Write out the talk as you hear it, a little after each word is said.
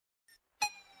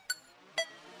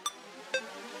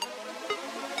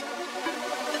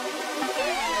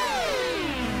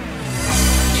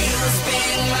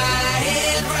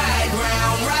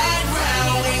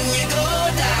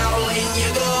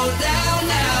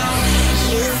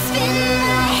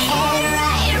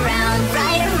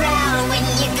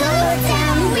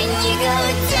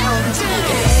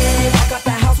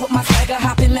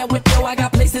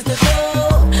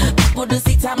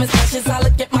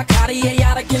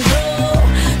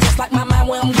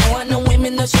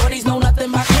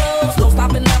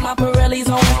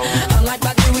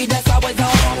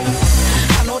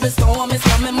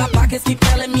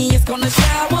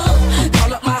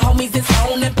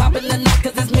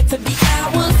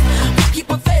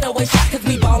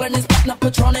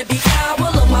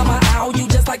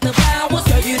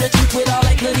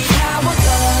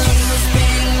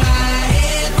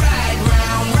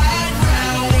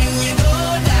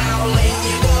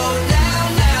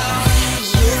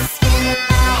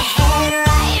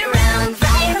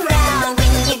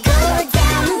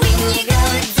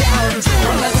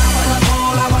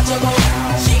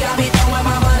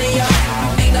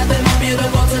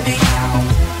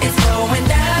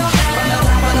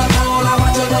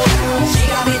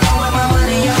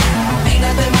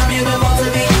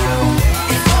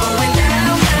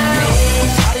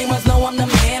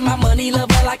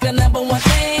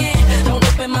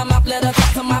wanna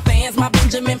talk to my fans, my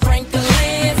Benjamin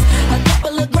Franklin's. A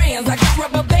couple of grands, I got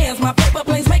rubber bands, my paper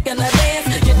planes making a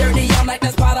dance. Get dirty all night,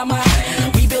 that's part of my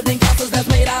rebuilding castles that's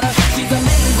made out of. She's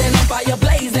amazing, on fire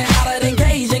blazing, hotter than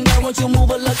Cajun. Girl, won't you move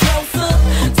a little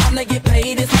closer? Time to get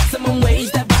paid, it's maximum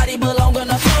wage.